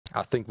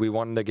I think we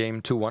won the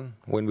game 2-1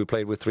 when we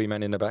played with 3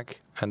 men in the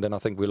back. And then I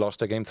think we lost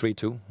the game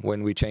 3-2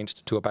 when we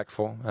changed to a back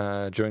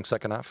 4 during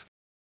second half.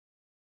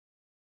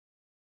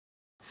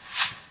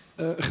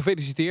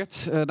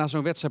 Gefeliciteerd. Na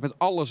zo'n wedstrijd met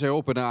alles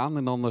erop en aan.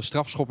 En dan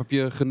strafschop, heb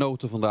je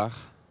genoten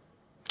vandaag?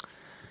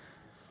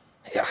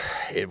 Yeah,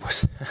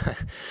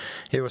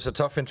 it was a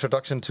tough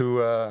introduction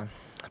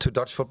to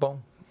Dutch football.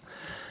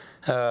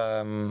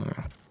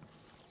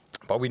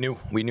 But we knew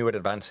in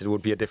advance it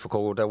would be a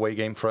difficult away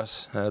game for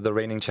us. The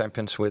reigning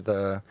champions with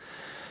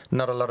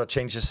not a lot of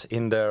changes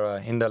in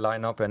their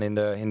lineup and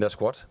in their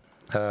squad.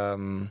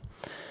 And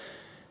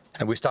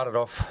we started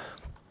off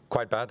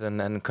quite bad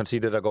and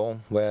conceded a goal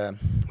where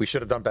we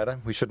should have done better.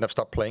 We shouldn't have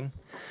stopped playing.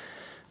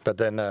 But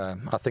then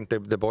I think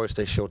the boys,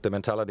 they showed the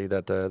mentality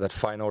that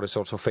Feyenoord is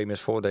also famous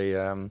for.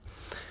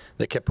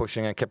 They kept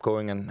pushing and kept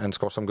going and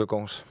scored some good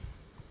goals.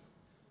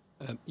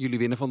 Jullie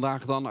winnen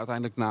vandaag dan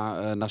uiteindelijk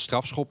na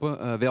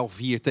strafschoppen. Wel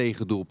 4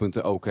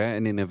 tegendoelpunten ook. Hè?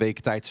 En in een week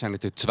tijd zijn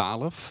het er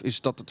 12.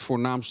 Is dat het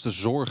voornaamste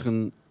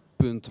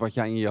zorgenpunt wat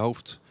jij in je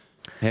hoofd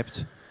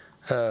hebt?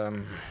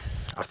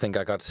 I think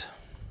I got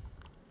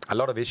a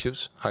lot of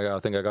issues. I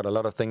think I got a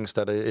lot of things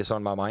that is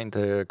on my mind.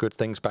 Good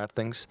things, bad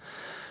things.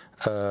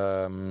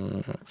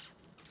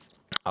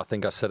 I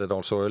think I said it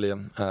also earlier.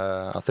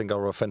 I think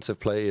our offensive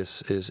play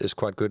is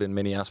quite good in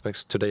many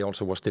aspects. Today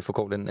also was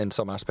difficult in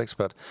some aspects,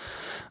 but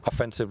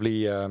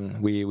offensively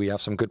we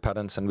have some good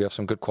patterns and we have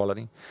some good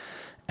quality.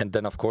 And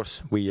then of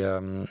course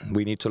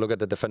we need to look at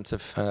the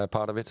defensive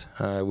part of it.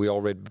 We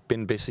already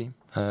been busy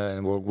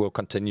and we'll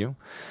continue.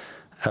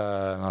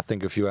 I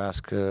think if you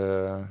ask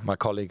my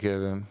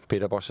colleague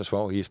Peter Bosz as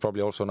well, he's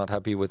probably also not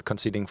happy with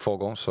conceding 4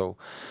 goals. So.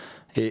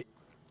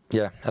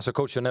 Yeah, as a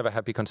coach, you're never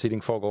happy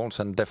conceding 4 goals,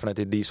 and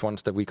definitely these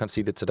ones that we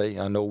conceded today,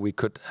 I know we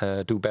could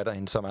do better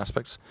in some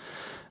aspects,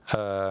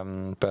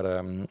 but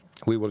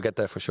we will get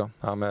there for sure.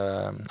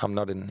 I'm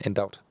not in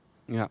doubt.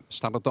 Ja,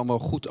 staat het dan wel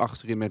goed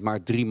achterin met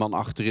maar 3 man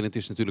achterin? Het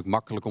is natuurlijk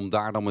makkelijk om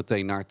daar dan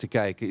meteen naar te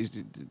kijken.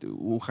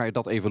 Hoe ga je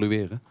dat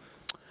evalueren?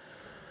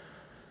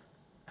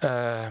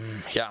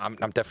 Yeah,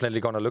 I'm definitely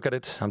going to look at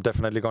it. I'm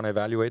definitely going to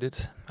evaluate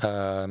it.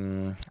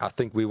 I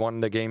think we won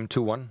the game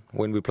 2-1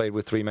 when we played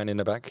with 3 men in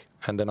the back.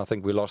 And then I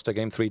think we lost the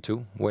game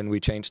 3-2 when we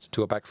changed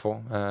to a back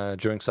 4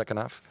 during second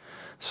half.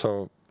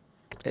 So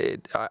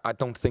I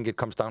don't think it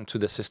comes down to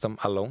the system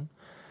alone.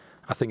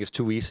 I think it's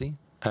too easy,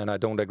 and I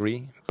don't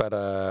agree. But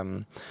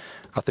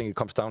I think it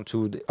comes down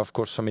to, of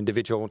course, some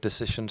individual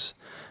decisions.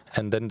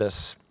 And then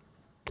there's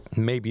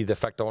maybe the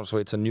fact also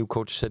it's a new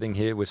coach sitting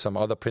here with some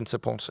other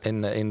principles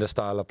in the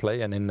style of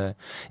play and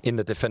in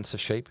the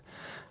defensive shape.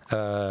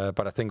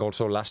 But I think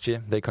also last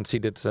year they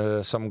conceded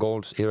some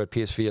goals here at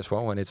PSV as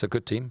well, and it's a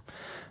good team.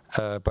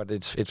 But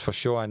it's for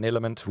sure an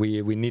element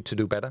we need to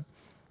do better.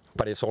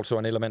 But it's also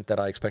an element that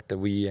I expect that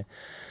we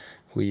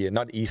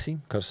not easy,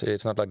 because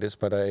it's not like this,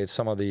 but it's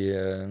some of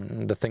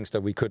the things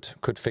that we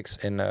could fix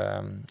in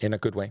a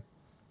good way.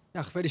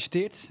 Ja,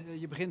 gefeliciteerd.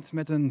 Je begint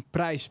met een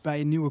prijs bij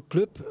een nieuwe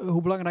club.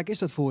 Hoe belangrijk is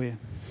dat voor je?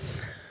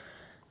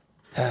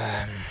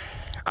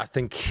 I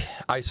think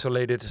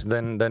isolated,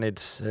 then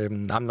it's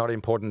I'm not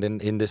important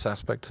in this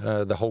aspect.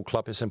 The whole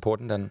club is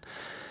important, and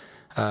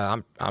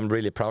I'm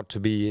really proud to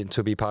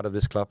be part of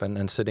this club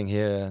and sitting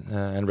here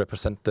and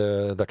represent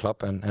the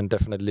club and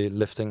definitely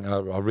lifting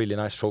a really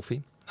nice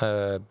trophy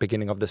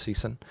beginning of the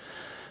season.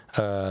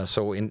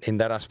 So in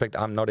that aspect,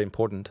 I'm not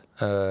important,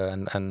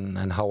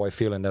 and how I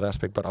feel in that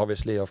aspect. But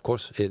obviously, of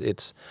course,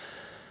 it's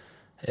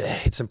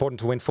important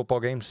to win football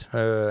games,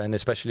 and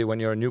especially when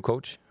you're a new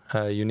coach,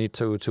 you need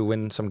to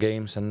win some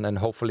games and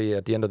hopefully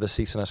at the end of the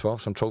season as well,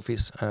 some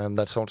trophies.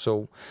 That's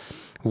also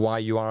why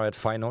you are at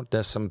Feyenoord.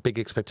 There's some big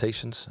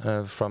expectations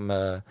from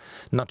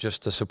not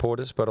just the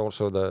supporters, but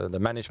also the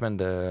management,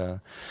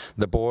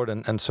 the board,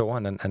 and so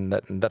on,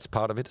 and that's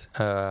part of it.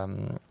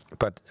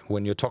 But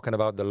when you're talking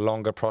about the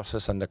longer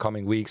process and the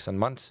coming weeks and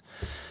months,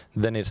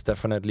 then it's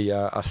definitely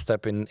a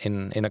step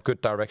in a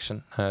good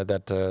direction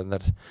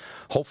that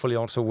hopefully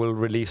also will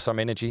release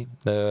some energy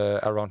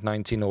around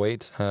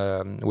 1908,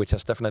 which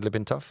has definitely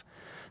been tough.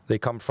 They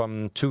come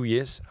from 2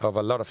 years of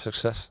a lot of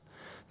success.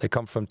 They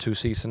come from 2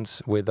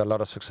 seasons with a lot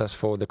of success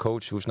for the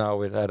coach, who's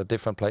now at a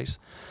different place.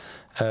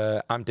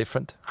 I'm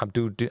different.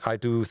 I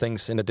do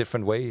things in a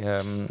different way.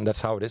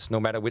 That's how it is. No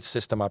matter which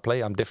system I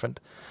play, I'm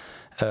different.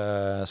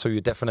 So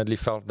you definitely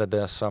felt that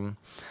there's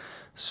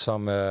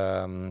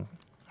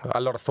a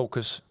lot of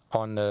focus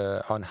on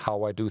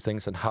how I do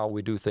things and how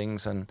we do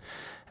things,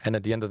 and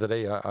at the end of the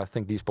day, I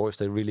think these boys,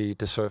 they really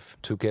deserve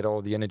to get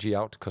all the energy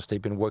out, because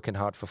they've been working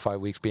hard for 5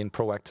 weeks, being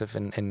proactive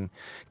in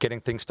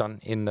getting things done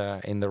in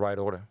the right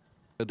order.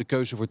 De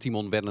keuze voor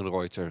Timon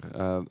Wennerreuter.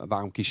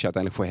 Waarom kies je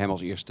uiteindelijk voor hem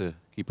als eerste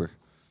keeper?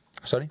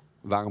 Sorry?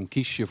 Waarom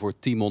kies je voor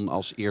Timon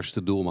als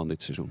eerste doelman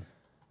dit seizoen?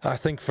 I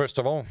think first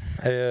of all,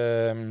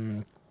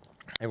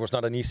 it was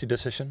not an easy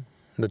decision.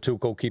 The 2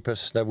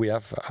 goalkeepers that we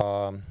have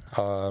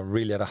are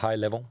really at a high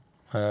level,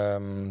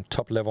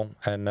 top level,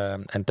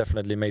 and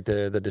definitely made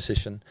the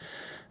decision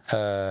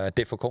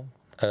difficult.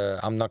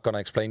 I'm not going to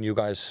explain you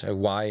guys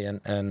why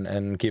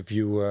and give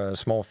you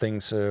small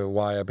things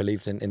why I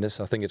believed in this.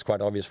 I think it's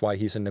quite obvious why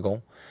he's in the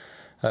goal.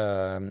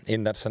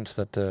 In that sense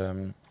that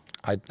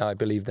I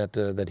believe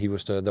that he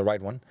was the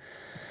right one.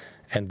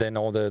 And then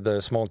all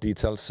the small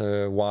details,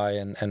 why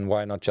and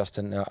why not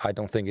Justin. I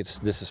don't think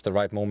this is the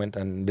right moment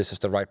and this is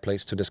the right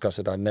place to discuss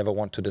it. I never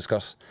want to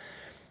discuss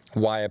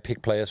why I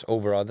pick players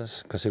over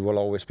others, because it will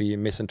always be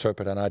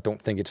misinterpreted, and I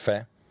don't think it's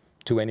fair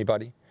to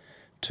anybody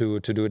to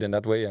do it in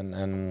that way.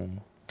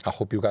 And I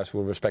hope you guys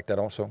will respect that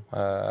also.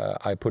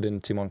 I put in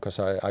Timon because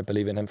I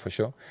believe in him for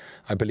sure.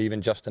 I believe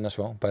in Justin as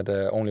well, but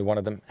only one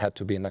of them had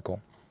to be in that goal.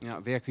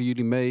 Ja, werken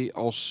jullie mee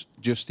als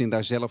Justin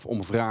daar zelf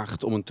om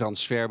vraagt om een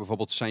transfer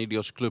bijvoorbeeld? Zijn jullie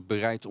als club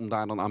bereid om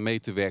daar dan aan mee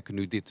te werken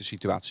nu dit de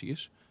situatie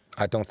is?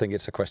 I don't think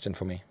it's a question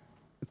for me.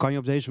 Kan je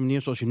op deze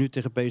manier, zoals je nu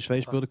tegen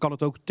PSV speelde, kan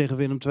het ook tegen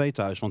Willem II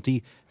thuis? Want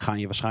die gaan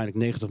je waarschijnlijk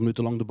 90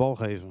 minuten lang de bal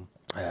geven.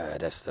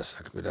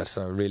 That's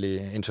a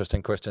really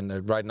interesting question.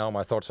 Right now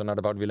my thoughts are not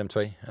about Willem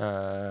II.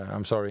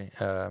 I'm sorry.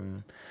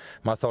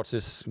 My thoughts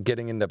is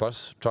getting in the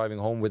bus, driving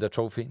home with a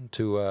trophy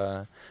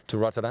to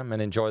Rotterdam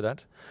and enjoy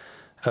that.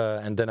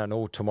 And then I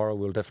know tomorrow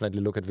we'll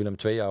definitely look at Willem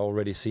II. I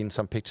already seen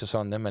some pictures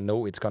on them and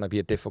know it's going to be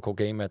a difficult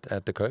game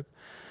at the Kuip.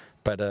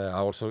 But I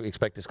also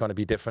expect it's going to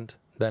be different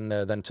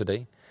than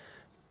today.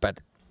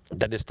 But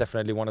that is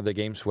definitely one of the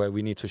games where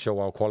we need to show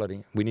our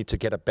quality. We need to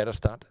get a better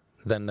start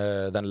than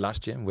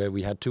last year, where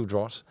we had 2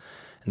 draws.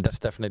 And that's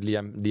definitely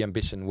the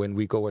ambition when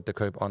we go at the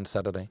Kuip on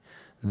Saturday.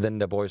 Then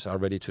the boys are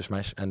ready to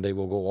smash and they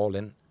will go all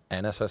in.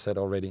 And as I said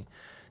already,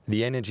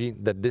 the energy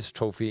that this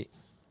trophy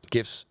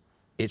gives,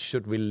 it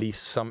should release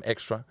some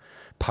extra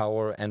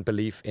power and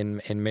belief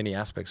in many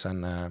aspects.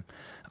 And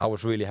I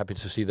was really happy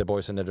to see the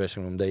boys in the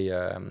dressing room.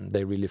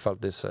 They really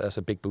felt this as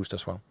a big boost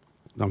as well.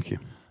 Dank je.